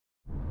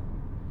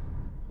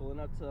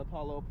Pulling up to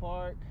Apollo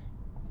Park.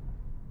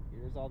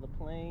 Here's all the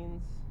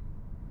planes.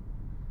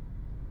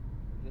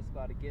 We're just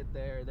about to get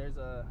there. There's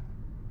a,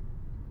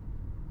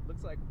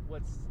 looks like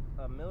what's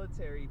a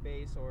military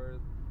base or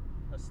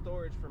a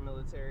storage for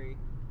military.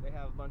 They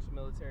have a bunch of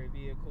military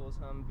vehicles,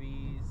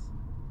 Humvees,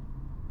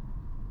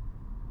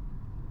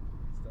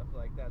 stuff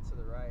like that to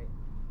the right.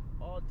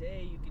 All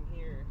day you can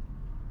hear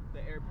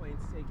the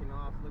airplanes taking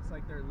off. Looks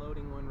like they're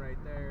loading one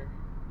right there.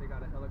 They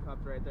got a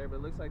helicopter right there, but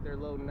it looks like they're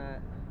loading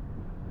that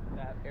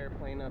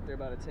airplane up. They're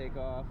about to take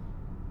off.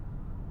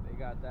 They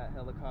got that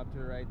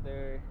helicopter right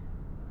there.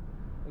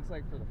 Looks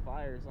like for the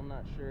fires, I'm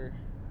not sure.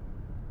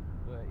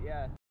 But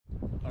yeah.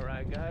 All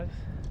right, guys,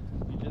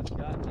 we just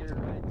got here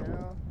right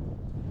now.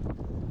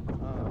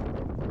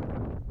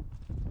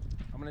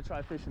 I'm gonna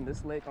try fishing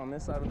this lake on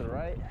this side of the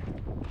right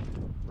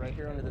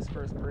here under this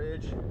first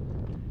bridge.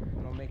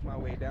 And I'll make my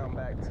way down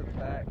back to the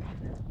back.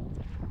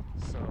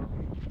 So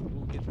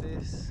we'll get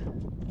this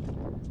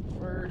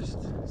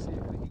first, see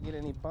if we can get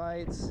any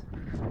bites.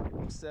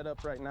 I'm set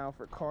up right now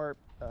for carp,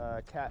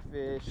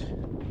 catfish,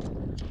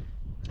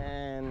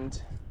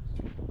 and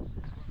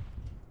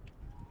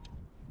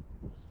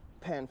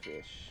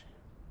panfish.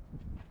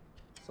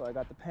 So I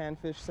got the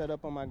panfish set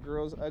up on my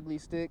Girl's Ugly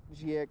Stick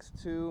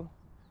GX2.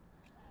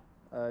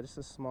 Just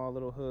a small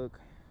little hook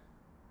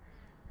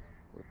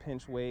with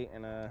pinch weight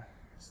and a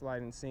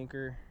sliding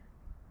sinker.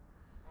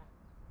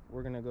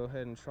 We're gonna go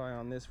ahead and try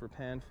on this for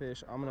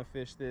panfish. I'm gonna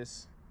fish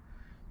this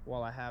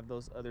while I have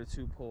those other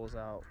two poles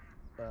out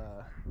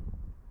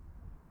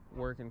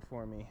working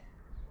for me.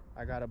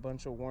 I got a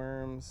bunch of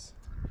worms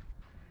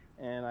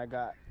and I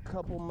got a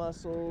couple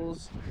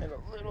mussels and a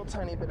little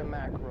tiny bit of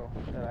mackerel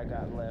that I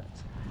got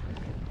left.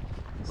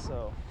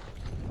 So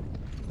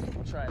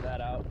we'll try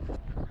that out.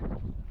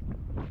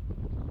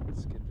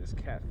 Let's get this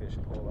catfish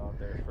pole out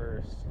there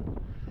first.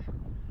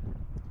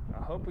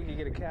 I hope we can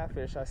get a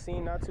catfish. I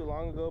seen not too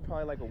long ago,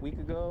 probably like a week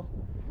ago,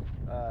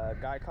 a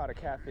guy caught a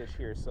catfish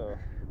here. So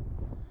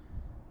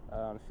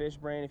on Fish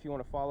Brain, if you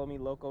want to follow me,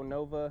 Loco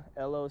Nova,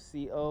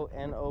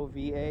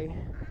 LOCONOVA,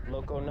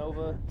 Loco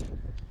Nova.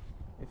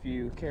 If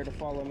you care to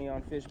follow me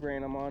on Fish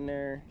Brain, I'm on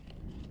there.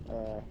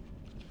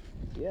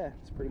 Yeah,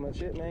 that's pretty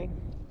much it, man.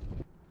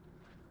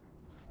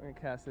 I'm gonna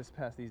cast this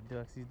past these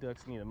ducks. These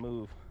ducks need to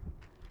move.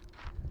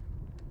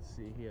 Let's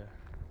see here.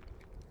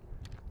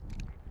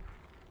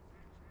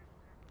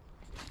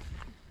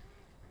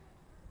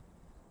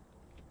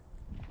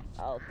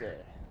 Out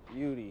there,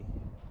 beauty.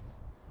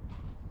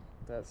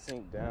 That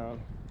sink down.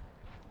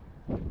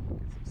 Get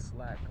some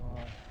slack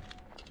on.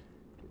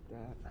 Get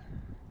that.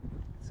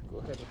 Let's go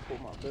ahead and pull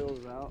my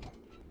bills out.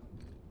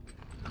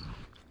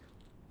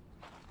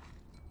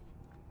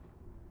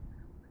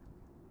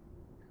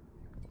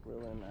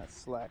 Reel in that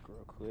slack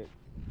real quick.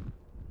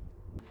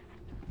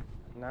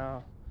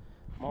 Now,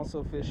 I'm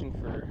also fishing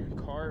for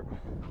carp.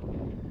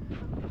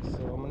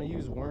 So I'm gonna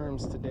use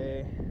worms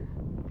today.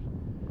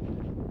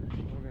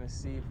 We're gonna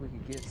see if we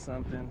can get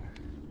something.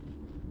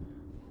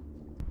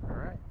 All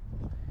right,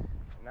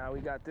 now we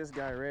got this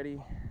guy ready.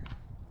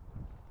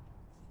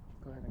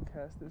 Go ahead and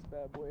cast this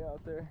bad boy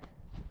out there.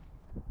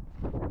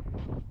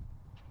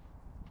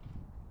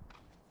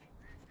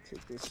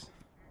 Take this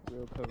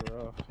reel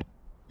cover off.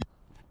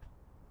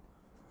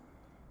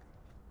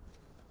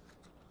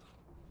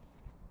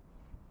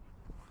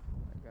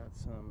 I got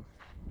some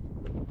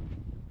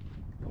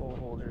pole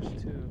holders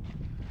too.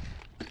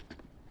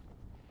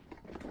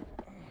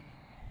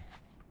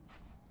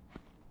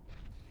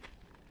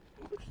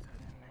 Push that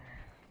in there.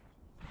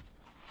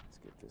 Let's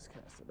get this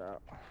casted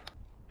out.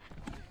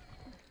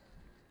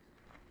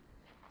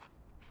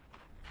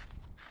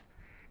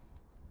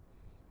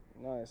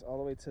 Nice, all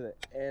the way to the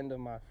end of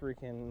my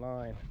freaking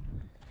line.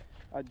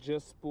 I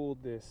just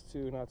spooled this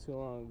too, not too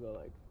long ago,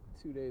 like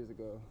 2 days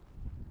ago.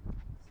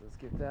 So let's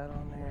get that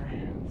on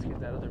there. Let's get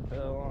that other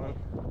bell on.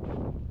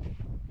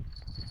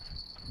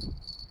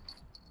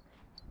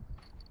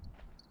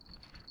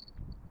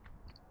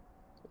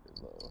 Put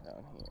it low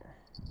down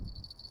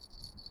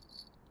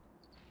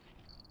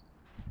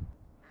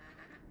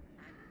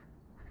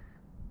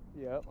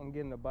here. Yep, I'm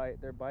getting a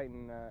bite. They're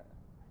biting that.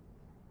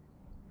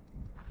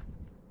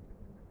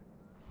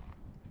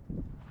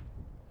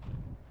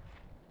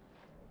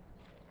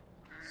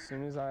 As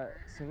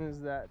soon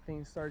as that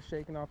thing starts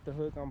shaking off the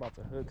hook, I'm about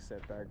to hook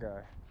set that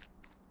guy.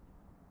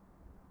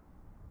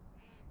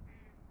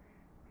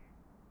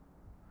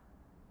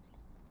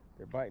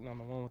 They're biting on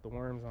the one with the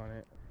worms on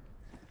it.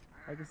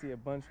 I can see a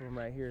bunch of them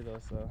right here though,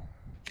 so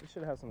we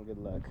should have some good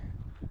luck.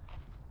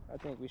 I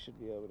think we should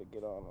be able to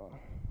get on one.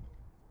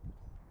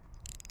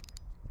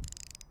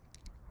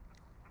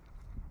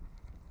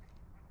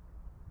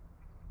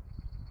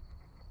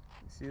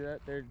 You see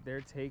that?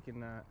 They're taking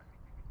that.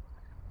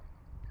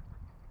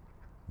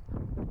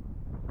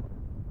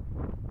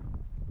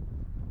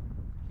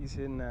 He's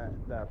hitting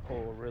that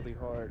pole really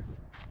hard.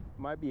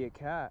 Might be a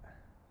cat.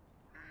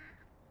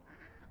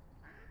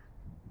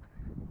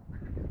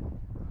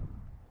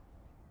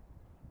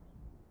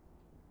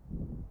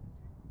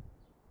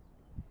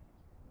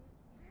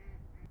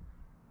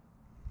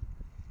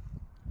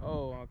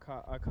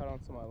 caught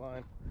onto my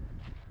line.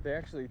 They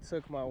actually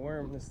took my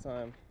worm this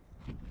time.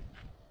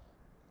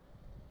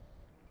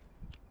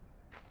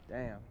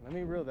 Damn, let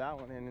me reel that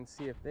one in and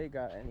see if they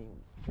got any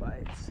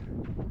bites.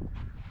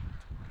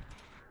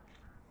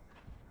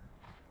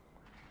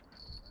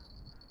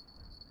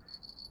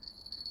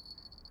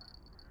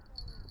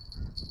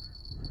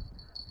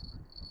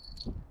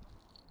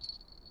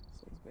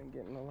 So it's been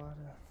getting a lot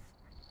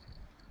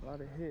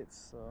of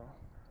hits, so.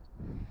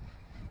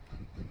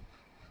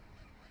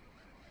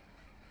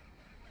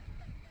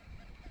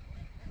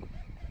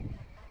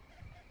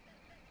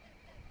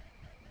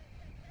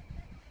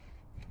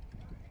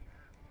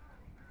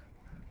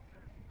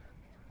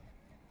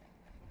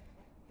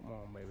 Come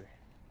on, baby.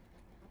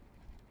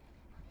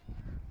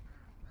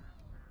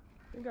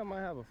 I think I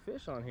might have a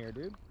fish on here,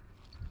 dude.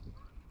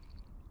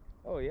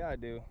 Oh yeah, I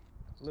do.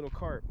 Little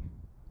carp.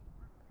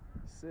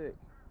 Sick.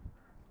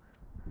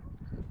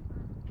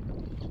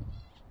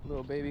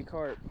 Little baby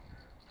carp.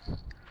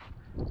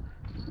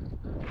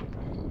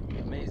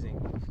 Amazing.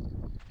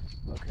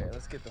 Okay,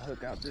 let's get the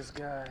hook out this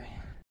guy.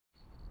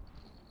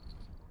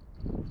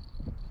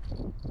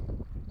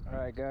 All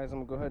right, guys,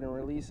 I'm gonna go ahead and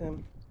release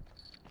him.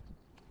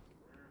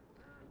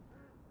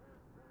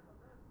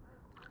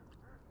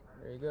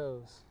 There he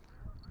goes.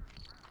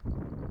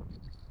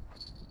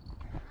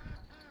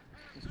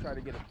 Let's try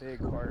to get a big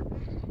carp,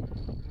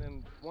 and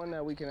then one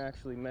that we can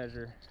actually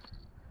measure.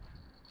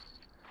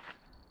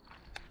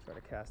 Try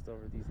to cast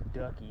over these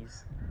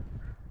duckies.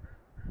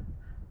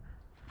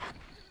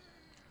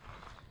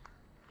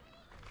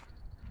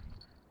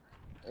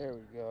 There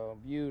we go,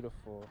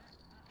 beautiful.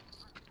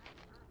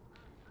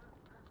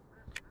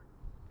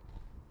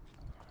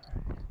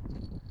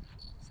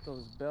 Let's throw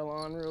this bell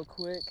on real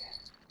quick.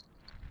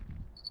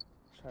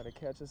 Try to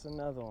catch us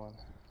another one.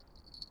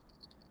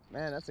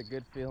 Man, that's a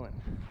good feeling.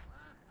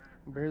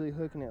 I'm barely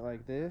hooking it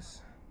like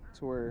this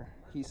to where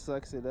he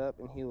sucks it up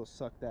and he will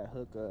suck that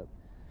hook up.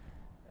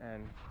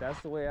 And that's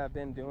the way I've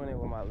been doing it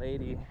with my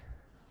lady,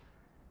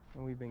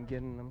 and we've been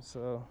getting them.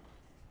 So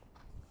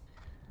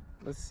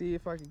let's see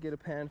if I can get a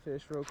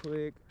panfish real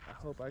quick. I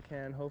hope I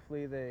can.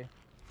 Hopefully they're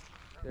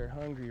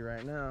hungry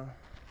right now.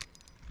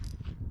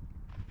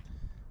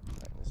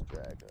 Let's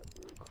drag up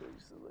real quick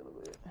just a little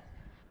bit.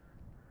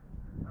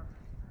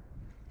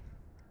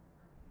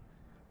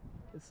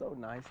 It's so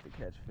nice to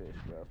catch fish,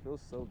 bro. It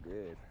feels so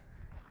good.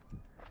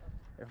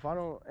 If I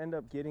don't end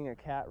up getting a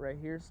cat right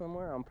here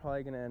somewhere, I'm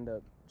probably gonna end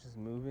up just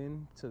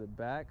moving to the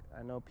back.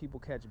 I know people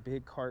catch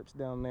big carps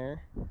down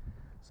there,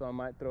 so I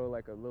might throw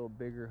like a little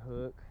bigger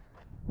hook.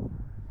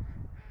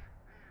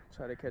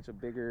 Try to catch a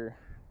bigger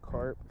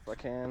carp if I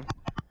can.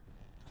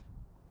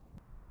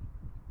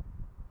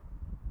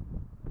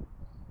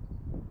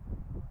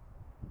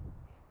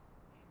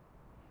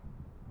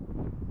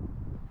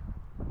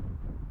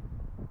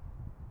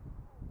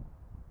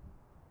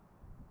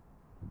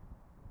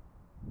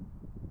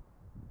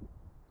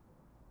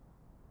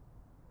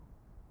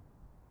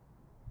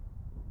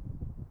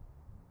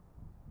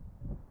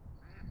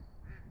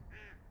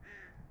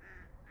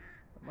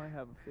 I might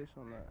have a fish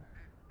on that.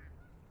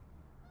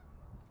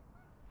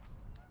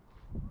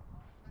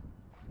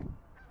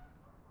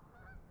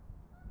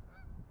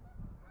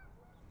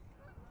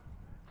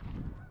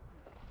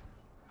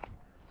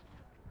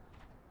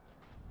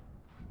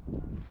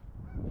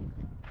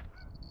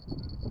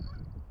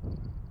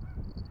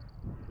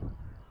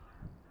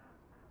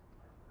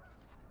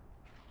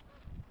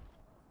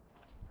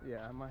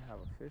 Yeah, I might have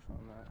a fish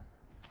on that.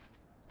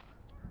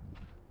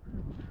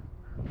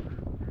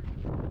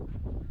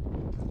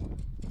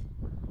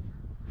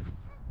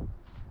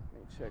 Let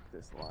me check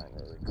this line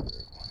really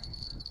quick.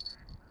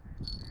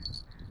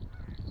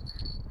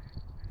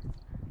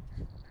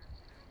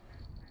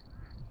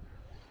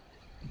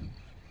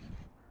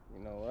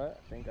 You know what?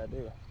 I think I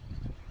do.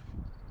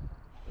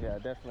 Yeah, I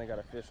definitely got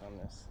a fish on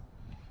this.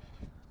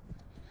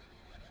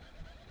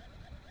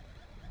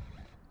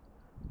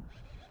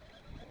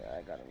 Yeah,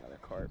 I got another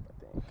carp, I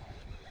think.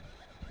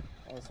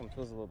 Oh, this one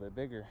feels a little bit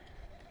bigger.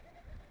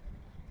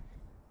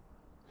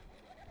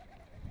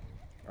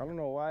 I don't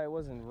know why it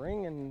wasn't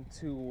ringing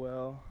too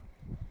well,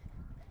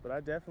 but I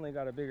definitely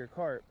got a bigger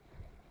carp.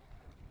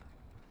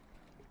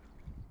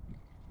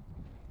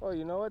 Oh,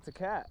 you know what? It's a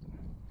cat.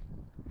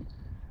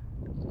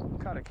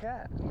 Caught a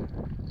cat.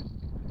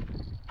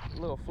 A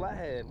little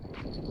flathead.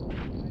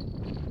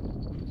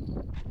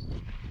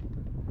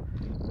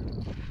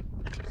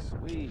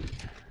 Sweet.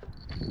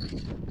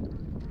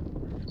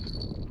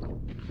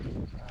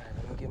 Alright,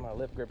 let me get my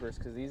lip grippers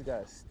because these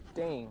guys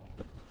sting.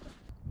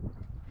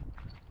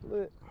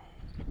 Look.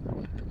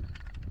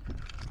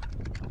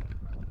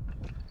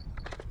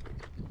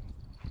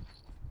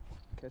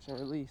 Catch and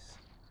release.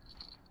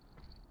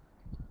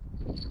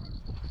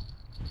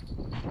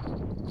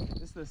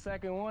 This is the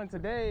second one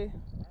today.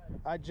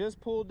 I just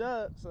pulled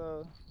up,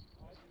 so.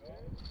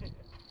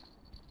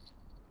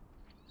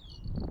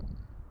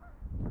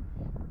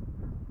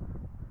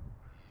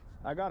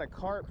 I got a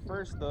carp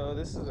first though.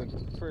 This is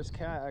the first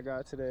cat I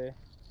got today.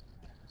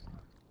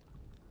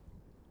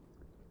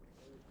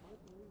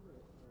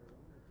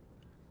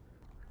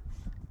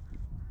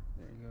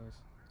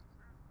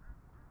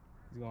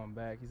 He's going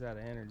back. He's out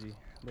of energy.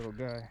 Little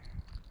guy.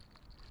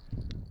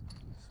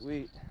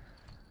 Sweet.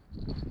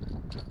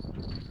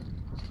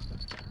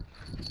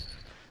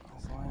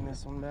 Let's line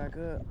this one back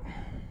up.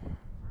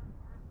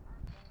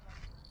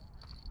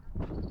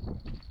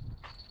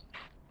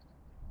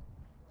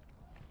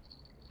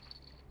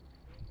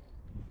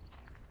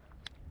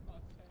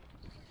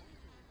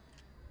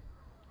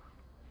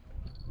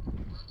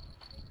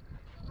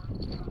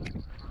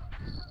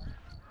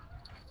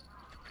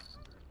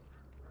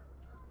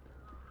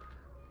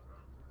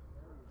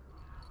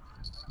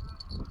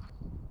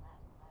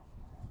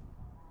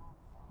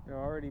 They're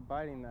already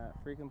biting that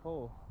freaking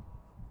pole.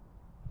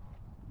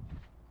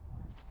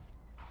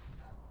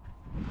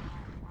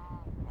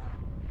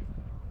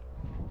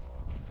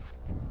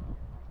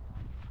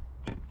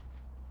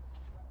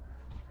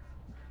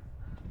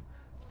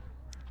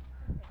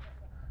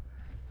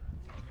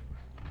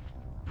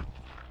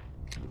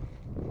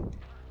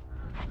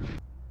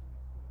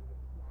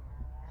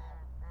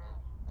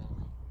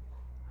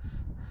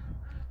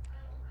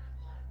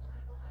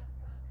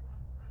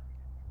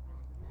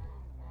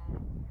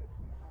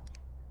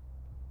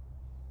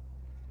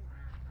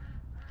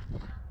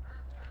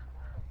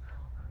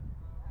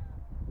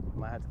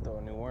 Might have to throw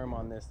a new worm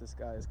on this. This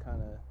guy is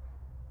kind of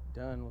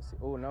done. We'll see.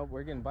 Oh, no,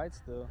 we're getting bites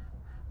still.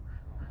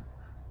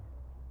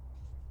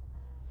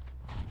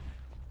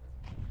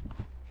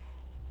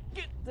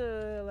 Get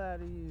the hell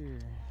out of here.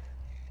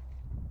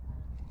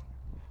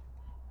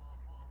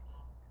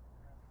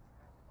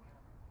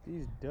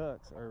 These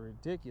ducks are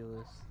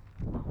ridiculous.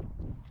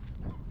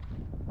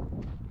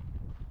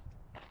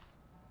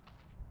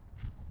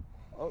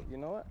 Oh, you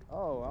know what?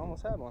 Oh, I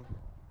almost had one.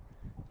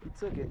 He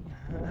took it.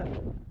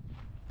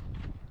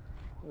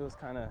 It was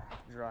kind of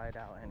dried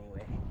out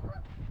anyway.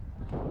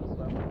 So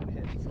I'm gonna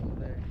hit this over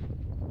there.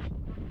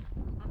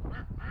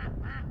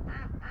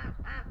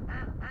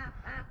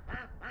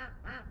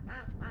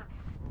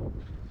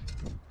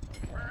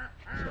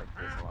 Check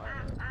this line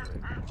real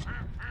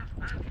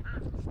quick.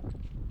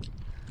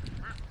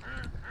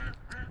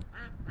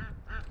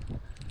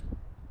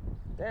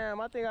 Damn,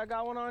 I think I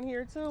got one on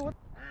here too. What?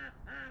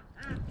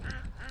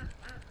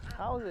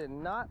 How is it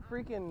not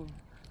freaking?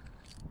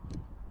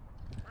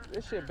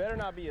 This shit better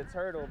not be a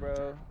turtle,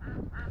 bro.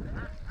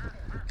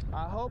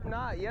 I hope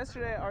not.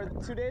 Yesterday or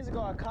 2 days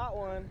ago, I caught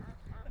one.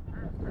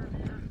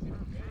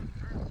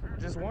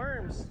 Just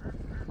worms.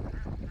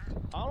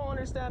 I don't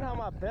understand how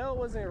my bell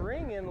wasn't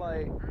ringing.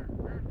 Like,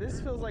 this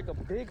feels like a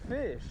big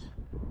fish.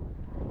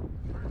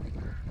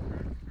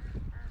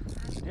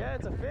 Yeah,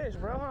 it's a fish,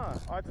 bro, huh?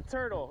 Oh, it's a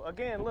turtle.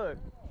 Again, look.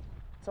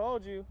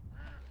 Told you.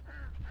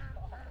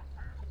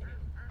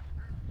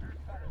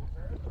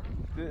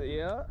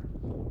 Yeah.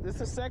 This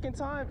is the second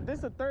time. This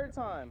is the third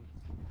time.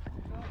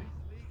 No, he's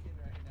leaking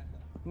right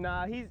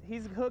now. Nah,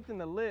 he's hooked in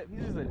the lip.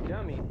 He's just a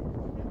dummy.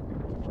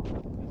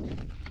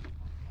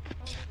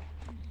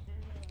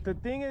 The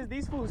thing is,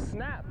 these fools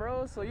snap,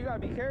 bro, so you gotta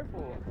be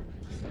careful.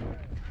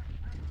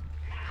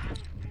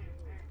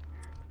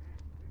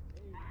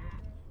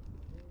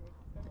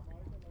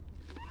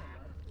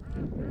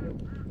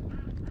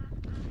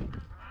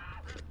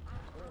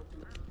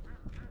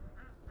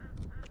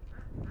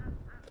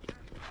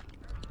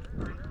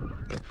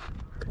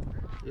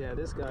 Yeah,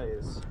 this guy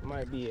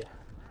might be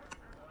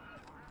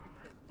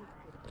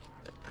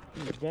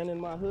he's bending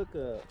my hook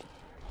up.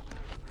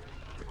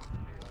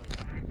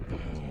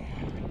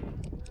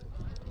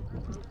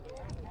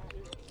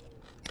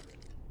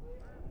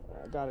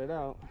 I got it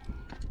out.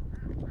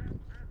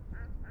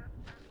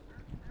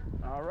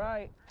 All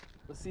right,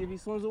 let's see if he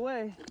swims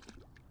away.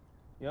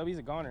 Yup, he's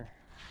a goner.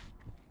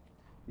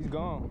 He's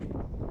gone.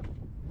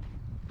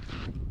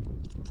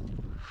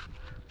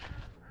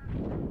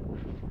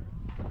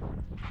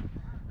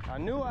 I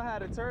knew I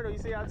had a turtle. You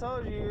see, I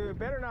told you, it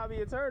better not be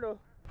a turtle.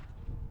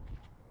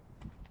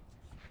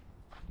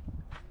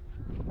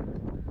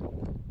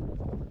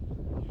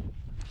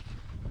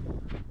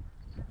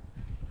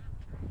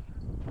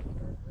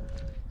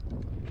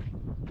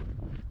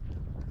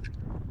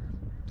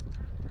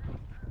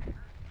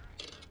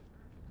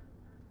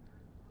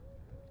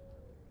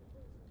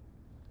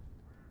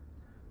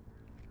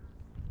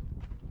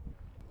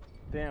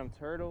 Damn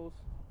turtles.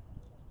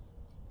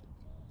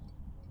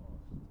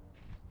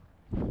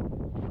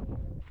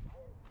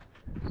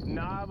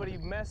 Nah, but he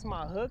messed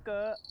my hook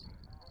up.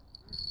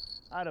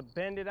 I'd have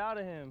bent it out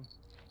of him.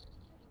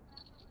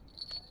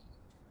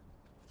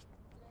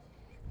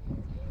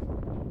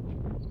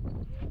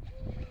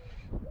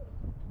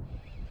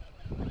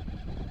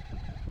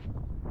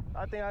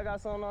 I think I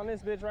got something on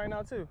this bitch right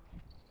now too.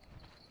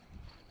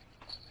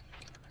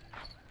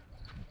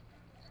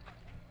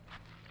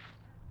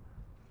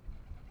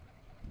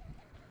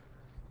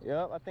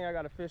 Yep, I think I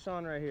got a fish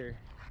on right here.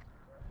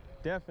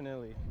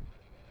 Definitely.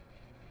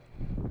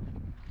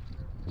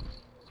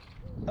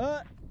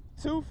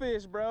 Two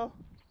fish, bro.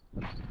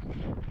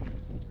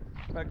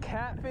 A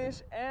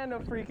catfish and a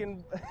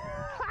freaking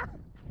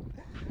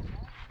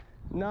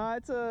Nah,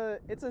 it's a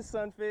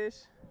sunfish.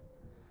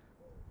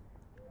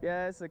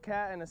 Yeah, it's a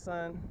cat and a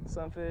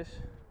sunfish.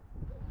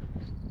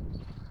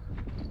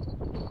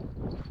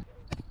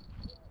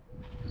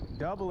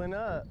 doubling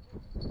up.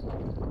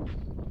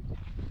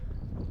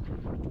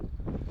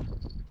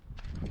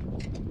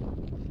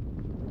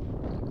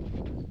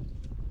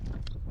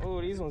 Oh,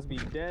 these ones be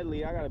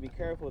deadly. I gotta be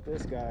careful with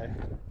this guy.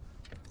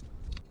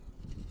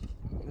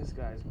 This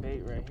guy's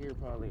bait right here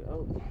probably.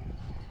 Oh,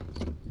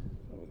 let me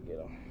get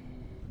him.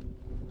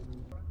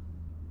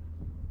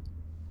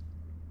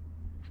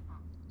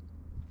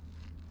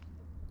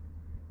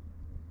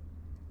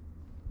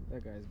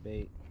 That guy's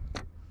bait.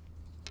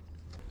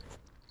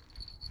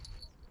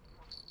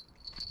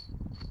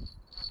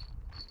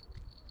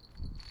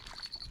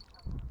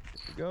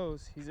 There he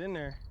goes. He's in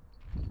there.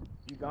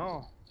 He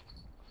gone.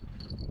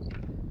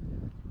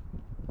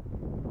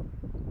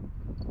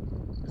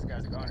 This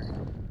guy's a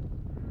goner.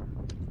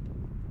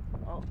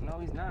 Oh, no,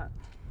 he's not.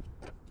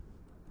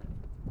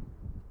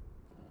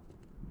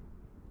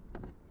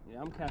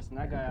 Yeah, I'm casting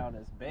that guy out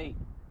as bait.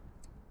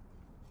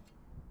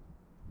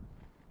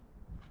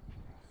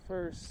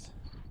 First,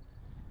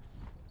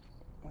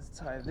 let's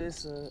tie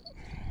this up.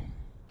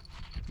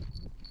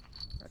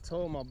 I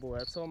told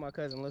my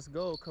cousin, let's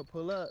go,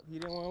 pull up. He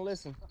didn't want to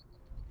listen.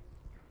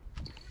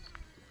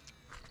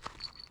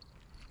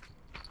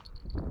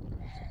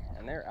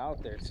 And they're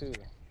out there too.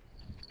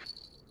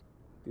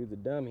 Do the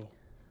dummy.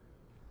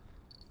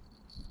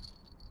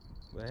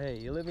 But hey,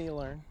 you live and you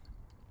learn.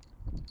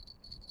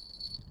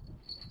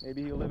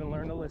 Maybe you'll live and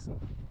learn to listen.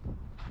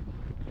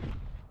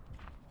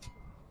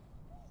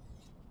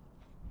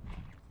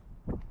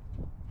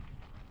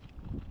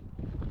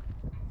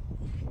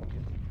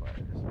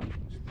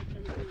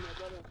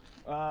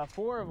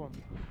 Four of them.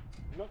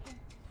 Nothing?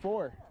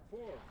 Four.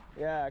 Four.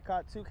 Yeah, I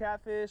caught 2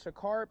 catfish, a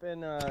carp,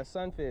 and a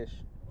sunfish.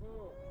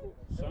 Oh, cool.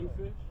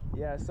 Sunfish?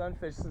 Yeah,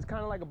 sunfish. It's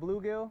kind of like a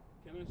bluegill.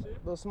 Can I see it? A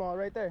little small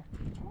right there.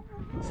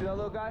 See that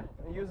little guy?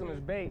 I use them as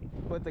bait.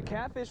 But the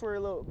catfish were a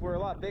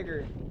lot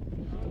bigger.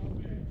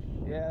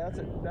 Sunfish. Yeah,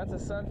 that's a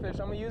sunfish.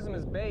 I'm gonna use them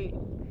as bait.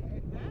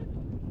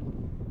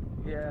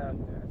 Yeah.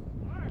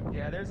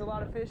 Yeah, there's a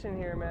lot of fish in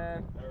here,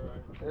 man. All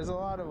right. There's a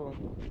lot of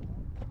them.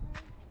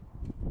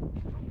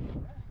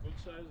 Good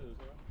sizes,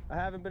 huh? I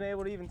haven't been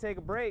able to even take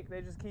a break.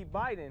 They just keep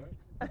biting.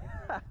 That's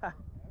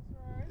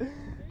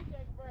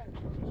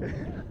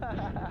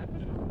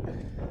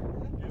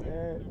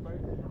right.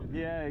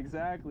 Yeah,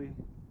 exactly.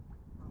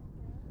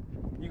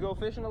 You go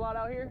fishing a lot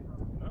out here?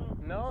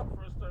 No.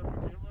 It's the first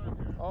time we came out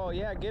here. Oh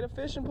yeah, get a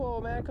fishing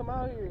pole, man. Come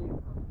out here.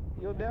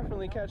 You'll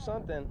definitely catch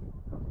something.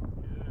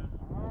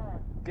 Yeah.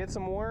 Get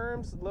some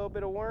worms, a little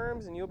bit of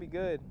worms, and you'll be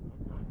good.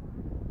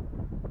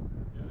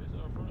 Okay. Yeah, this is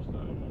our first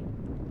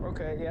time.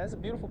 Okay, yeah, it's a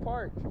beautiful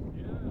park.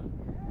 Yeah.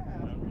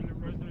 I'm really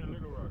right there in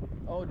Little Rock.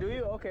 Oh, do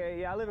you? Okay,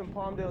 yeah, I live in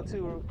Palmdale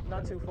too,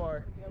 not too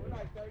far. Yeah, we're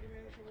like 30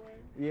 minutes away.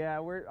 Yeah,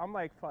 I'm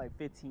like probably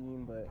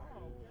 15, but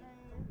Oh,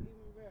 man,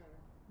 even better.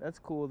 that's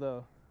cool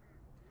though.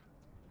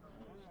 That's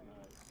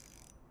nice.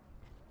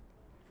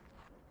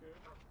 Okay.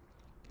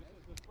 This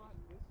is the spot.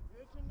 It's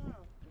good to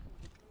know.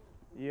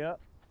 Yep.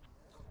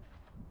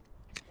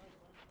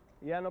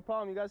 Yeah, no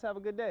problem. You guys have a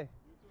good day.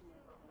 You too, man.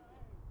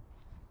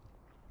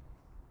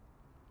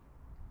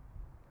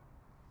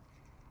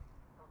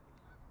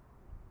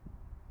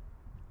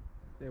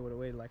 They would have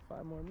waited like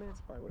 5 more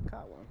minutes, probably would have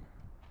caught one.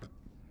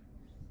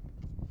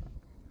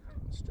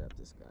 Strap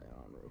this guy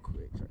on real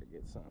quick, try to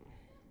get something.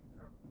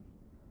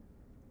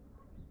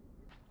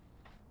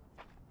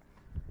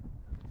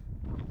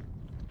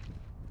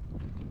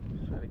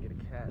 Try to get a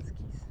cat's keys.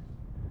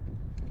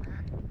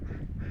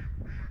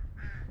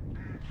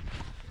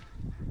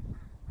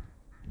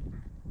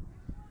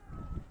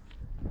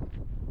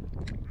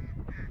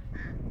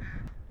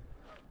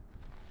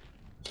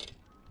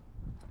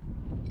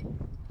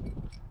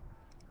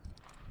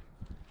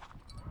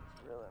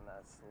 It's really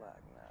not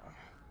slack now.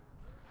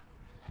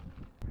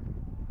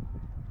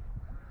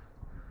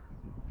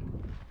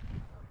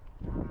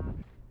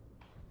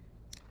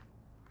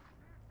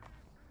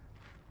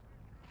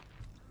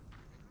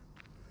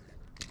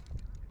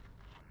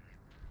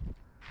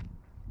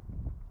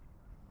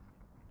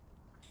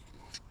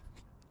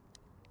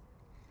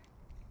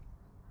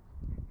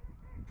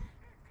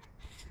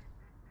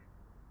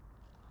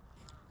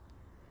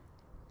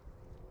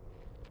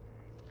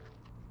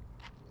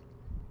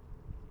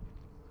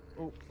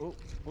 Oh, oh,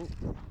 oh.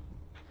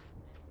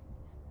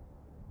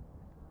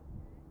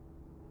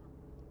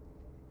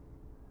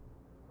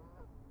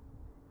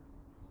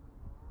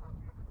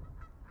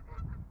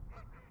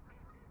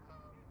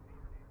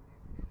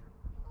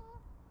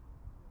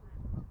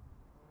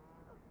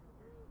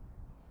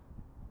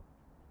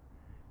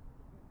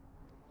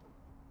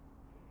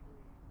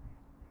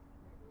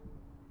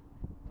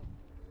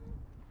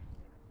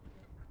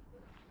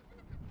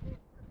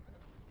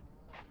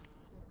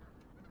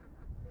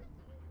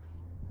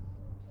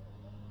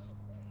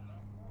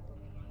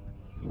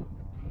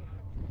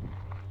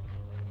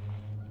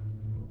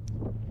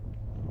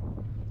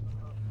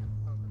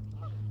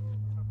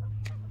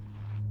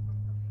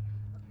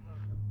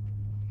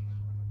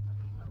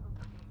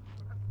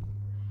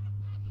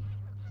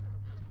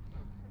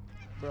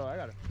 Bro, I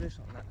got a fish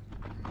on that.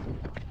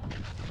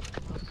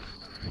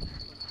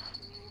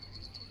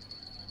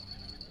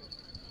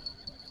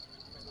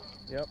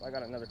 Yep, I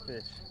got another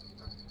fish.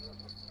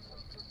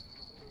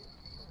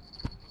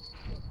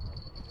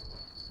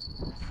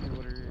 Let's see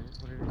what it is.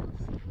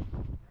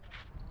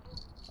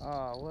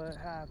 Oh, what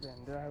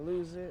happened? Did I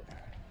lose it?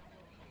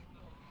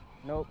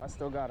 Nope, I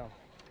still got him.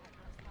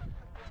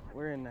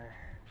 We're in there.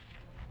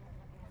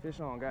 Fish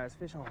on, guys,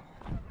 fish on.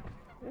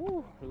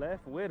 Ooh,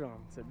 left with him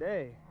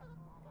today.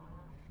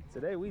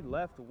 Today we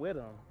left with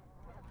him.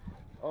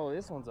 Oh,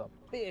 this one's a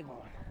big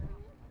one.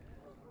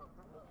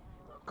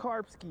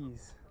 Carp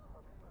skis.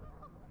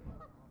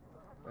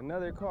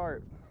 Another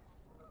carp.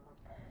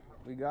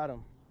 We got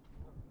him.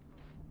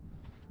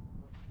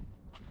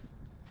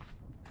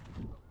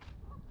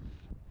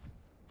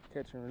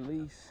 Catch and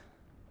release.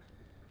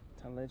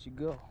 Time to let you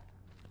go.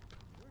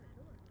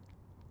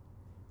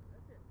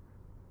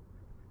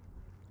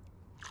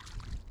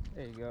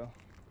 There you go.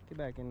 Get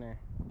back in there.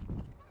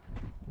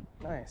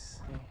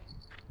 Nice.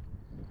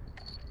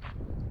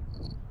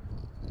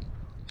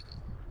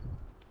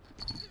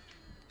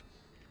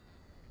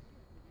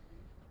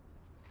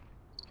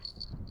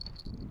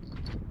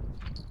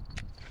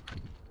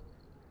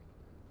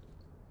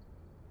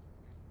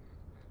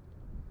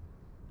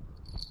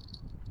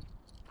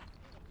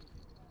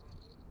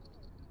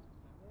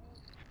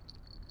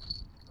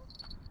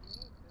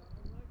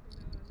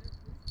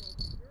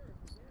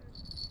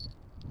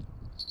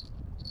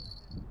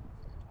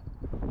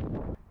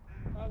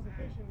 How's the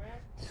fishing, man?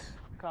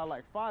 Caught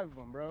like 5 of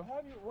them, bro.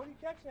 What are you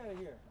catching out of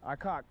here? I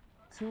caught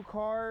 2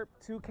 carp,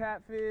 2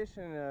 catfish,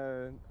 and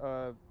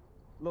a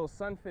little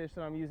sunfish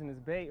that I'm using as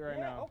bait right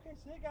now. Okay,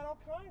 so you got all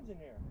kinds in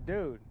here.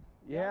 Dude,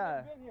 yeah.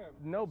 I've never been here.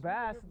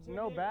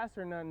 No bass,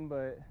 or nothing,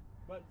 but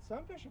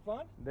sunfish are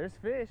fun. there's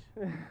fish.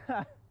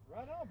 Right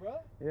on,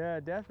 bro.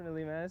 Yeah,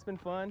 definitely, man. It's been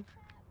fun.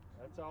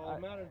 That's all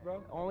that matters,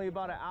 bro. Only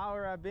about an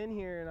hour I've been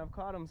here and I've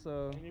caught them,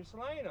 so. And you're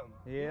slaying them.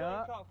 Yeah. You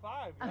only caught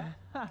 5, yeah?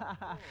 Cool.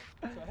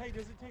 So, hey,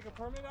 does it take a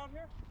permit out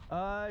here?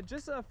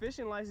 Just a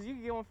fishing license. You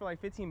can get one for like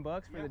 15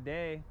 bucks for the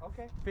day.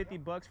 Okay. 50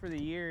 bucks for the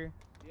year.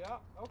 Yeah,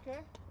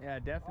 okay. Yeah,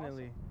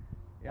 definitely.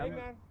 Awesome. Yeah, Hey,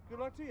 man, good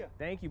luck to you.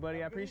 Thank you,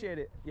 buddy. I appreciate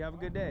it. You have a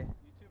good day. You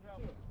too, bro.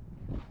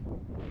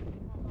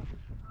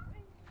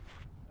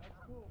 That's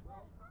cool, bro.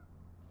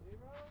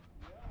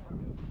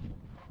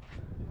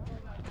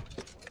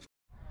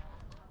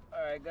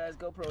 Alright guys,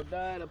 GoPro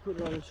died. I put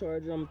it on the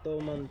charger. I'm gonna throw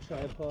them on the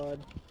tripod.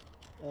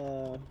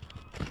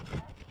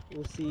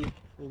 We'll see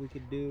what we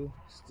could do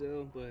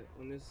still, but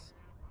when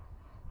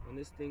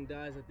this thing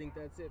dies, I think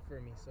that's it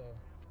for me, so.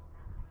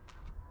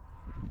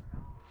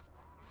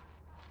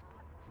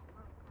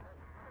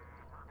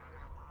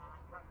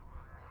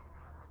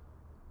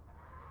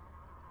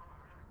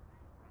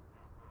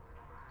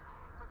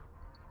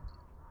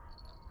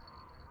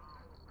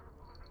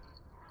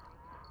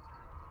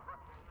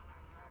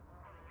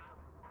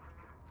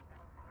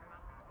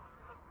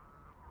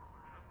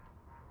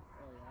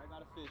 Oh yeah, I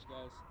got a fish,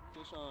 guys.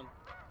 Fish on.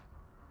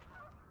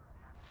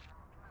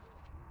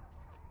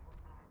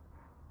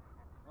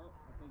 Oh,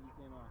 I think he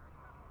came off.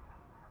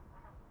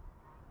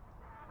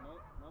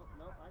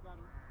 Nope, I got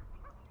him.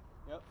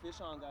 Yep,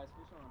 fish on, guys,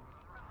 fish on.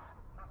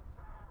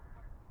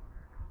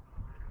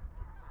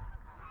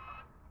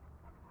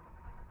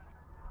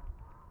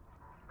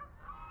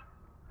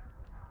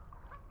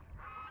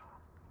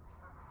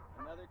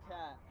 Another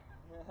cat.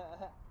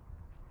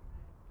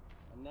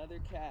 Another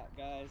cat,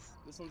 guys.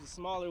 This one's a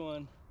smaller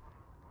one.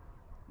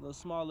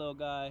 Small little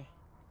guy.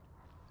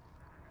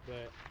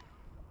 But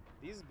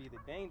these would be the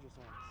dangerous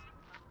ones.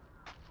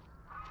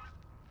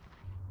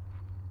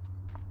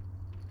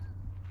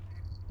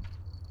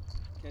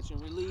 Catch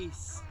and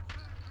release.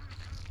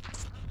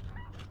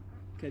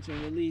 Catch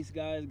and release,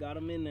 guys. Got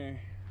them in there.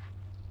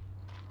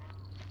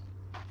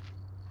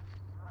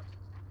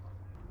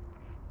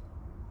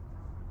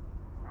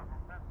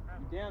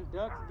 You damn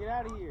ducks, get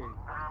out of here.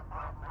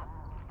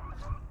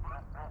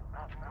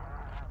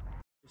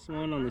 This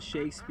one on the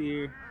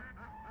Shakespeare.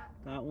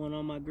 Got one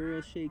on my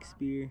girl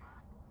Shakespeare.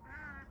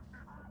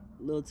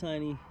 Little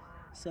tiny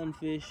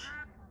sunfish.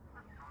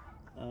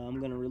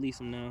 I'm gonna release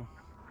them now.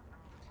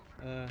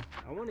 I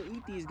want to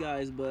eat these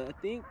guys, but I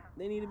think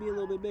they need to be a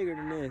little bit bigger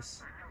than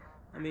this.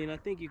 I mean, I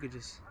think you could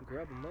just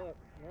grab them up.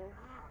 No?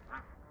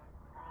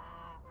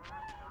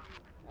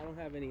 I don't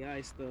have any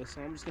ice though,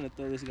 so I'm just gonna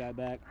throw this guy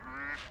back.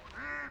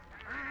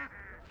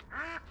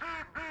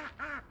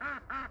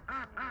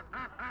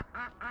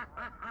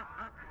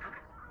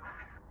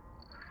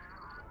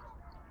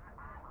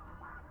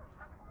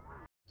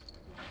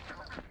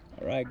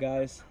 All right,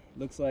 guys.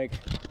 Looks like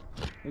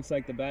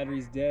the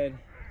battery's dead,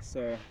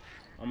 so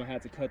I'm gonna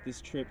have to cut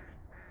this trip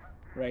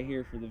right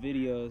here for the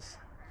videos.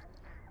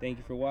 Thank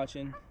you for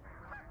watching.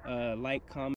 Like, comment.